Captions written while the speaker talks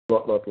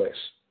lot less.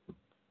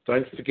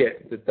 Don't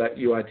forget that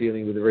you are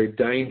dealing with a very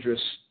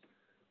dangerous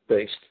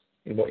beast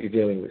in what you're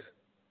dealing with.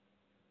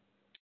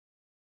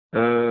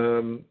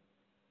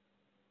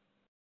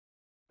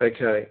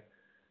 Okay.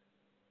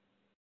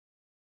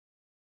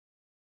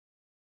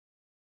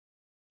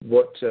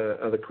 What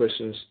other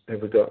questions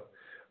have we got?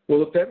 Well,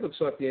 look, that looks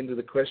like the end of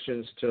the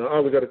questions tonight.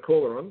 Oh, we've got a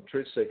caller on,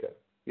 Truth Seeker.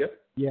 Yep.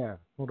 Yeah,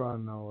 hold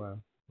on.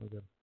 We're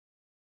good.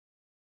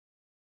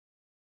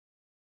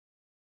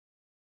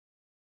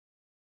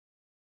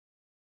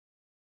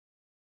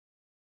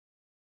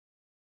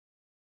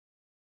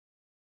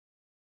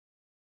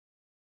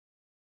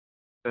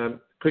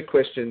 Quick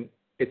question.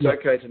 It's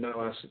okay to now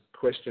ask a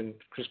question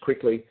just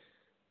quickly.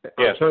 Yes.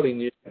 I'm totally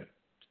new.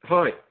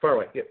 Hi, far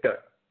away. Yep, go.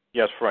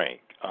 Yes, Frank.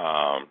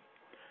 How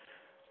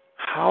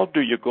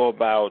do you go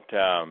about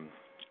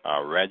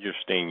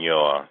registering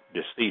your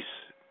deceased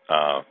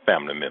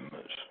family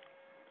members?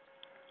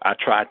 I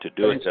tried to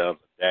do it the other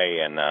day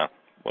and I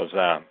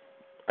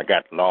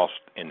got lost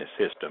in the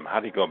system.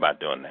 How do you go about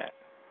doing that?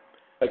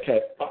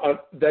 Okay,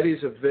 that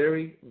is a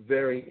very,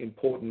 very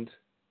important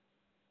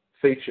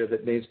feature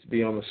that needs to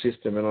be on the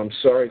system, and I'm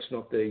sorry it's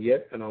not there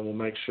yet, and I will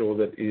make sure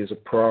that it is a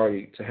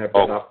priority to have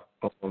that up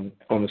on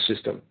the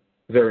system.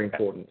 Very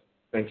important.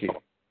 Thank you.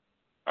 All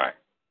right.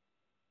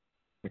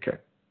 Okay.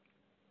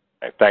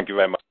 Thank you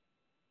very much.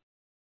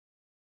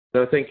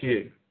 No, thank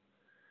you.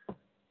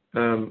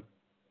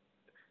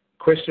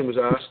 Question was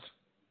asked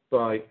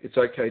by, it's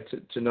okay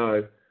to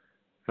know,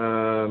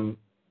 how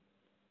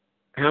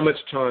much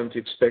time do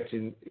you expect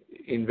in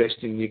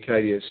investing in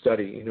UCADIA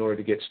study in order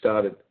to get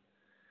started?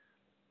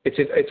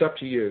 It's up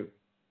to you.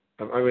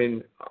 I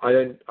mean, I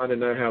don't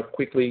know how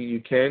quickly you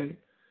can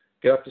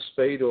get up to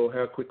speed or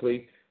how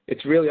quickly.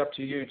 It's really up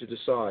to you to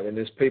decide. And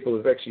there's people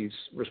who've actually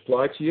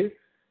replied to you.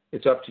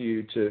 It's up to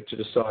you to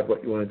decide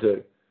what you want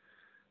to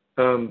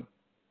do.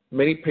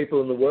 Many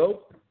people in the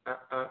world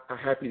are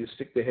happy to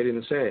stick their head in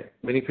the sand.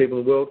 Many people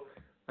in the world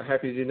are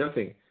happy to do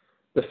nothing.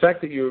 The fact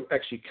that you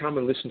actually come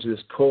and listen to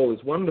this call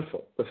is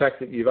wonderful. The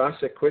fact that you've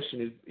asked that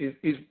question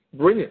is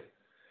brilliant.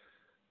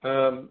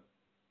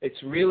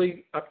 It's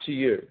really up to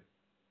you.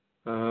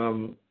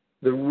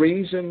 The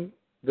reason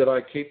that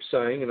I keep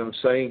saying, and I'm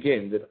saying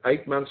again, that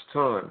 8 months'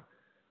 time,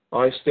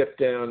 I step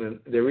down and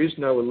there is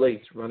no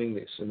elite running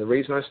this. And the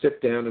reason I step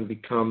down and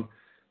become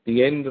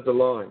the end of the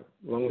line,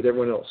 along with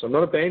everyone else, I'm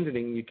not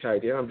abandoning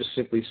UCADIA, I'm just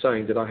simply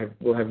saying that I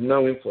will have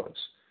no influence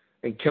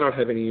and cannot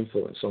have any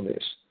influence on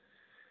this,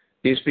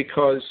 is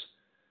because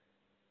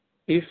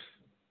if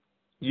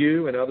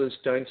you and others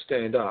don't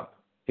stand up,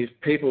 if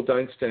people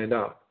don't stand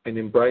up and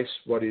embrace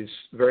what is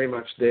very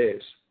much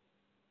theirs,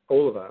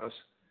 all of ours,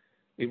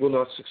 it will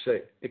not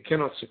succeed. It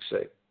cannot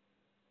succeed.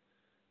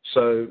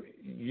 So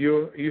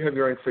you have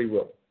your own free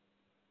will,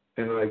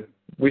 and I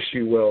wish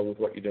you well with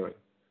what you're doing.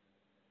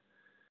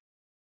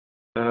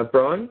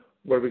 Brian,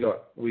 what have we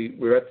got?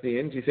 We're at the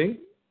end, do you think?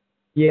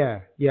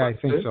 Yeah, I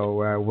think so.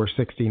 We're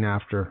 16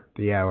 after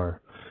the hour.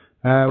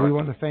 We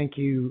want to thank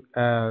you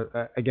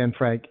again,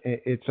 Frank.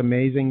 It's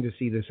amazing to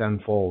see this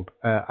unfold.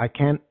 I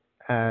can't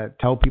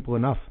tell people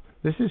enough.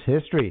 This is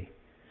history.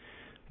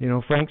 You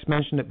know, Frank's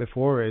mentioned it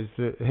before. Is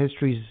that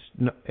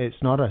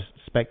it's not a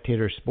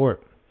spectator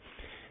sport,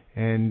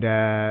 and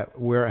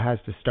where it has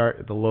to start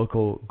at the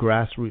local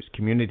grassroots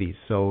communities.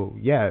 So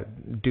yeah,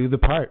 do the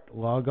part.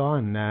 Log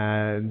on.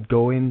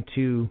 Go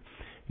into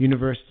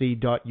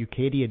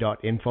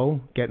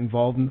university.ucadia.info. Get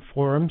involved in the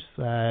forums.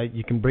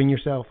 You can bring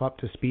yourself up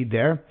to speed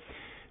there.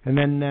 And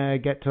then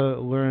get to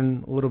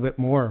learn a little bit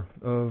more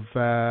of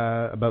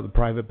about the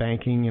private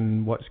banking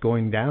and what's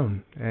going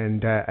down.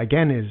 And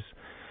again,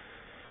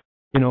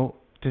 to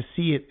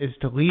see it is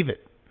to leave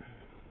it.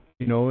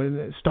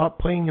 Stop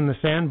playing in the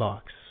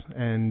sandbox.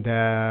 And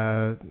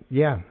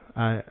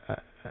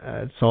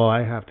that's all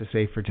I have to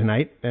say for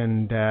tonight.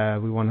 And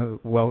we want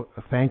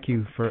to thank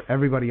you for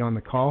everybody on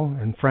the call,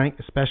 and Frank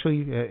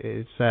especially.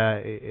 It's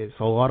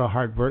a lot of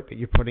hard work that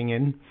you're putting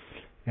in,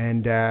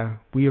 and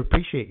we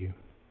appreciate you.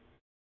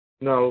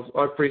 No,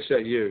 I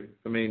appreciate you.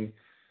 I mean,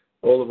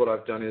 all of what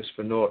I've done is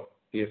for naught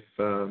if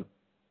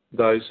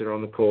those that are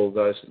on the call,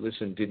 those that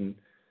listen, didn't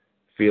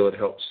feel it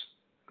helps.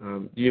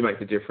 You make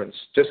the difference.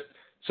 Just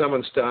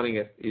someone starting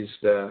it is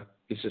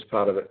just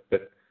part of it.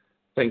 But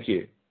thank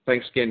you.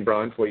 Thanks again,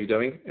 Brian, for what you're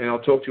doing. And I'll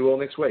talk to you all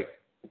next week.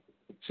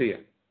 See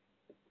you.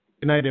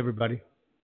 Good night, everybody.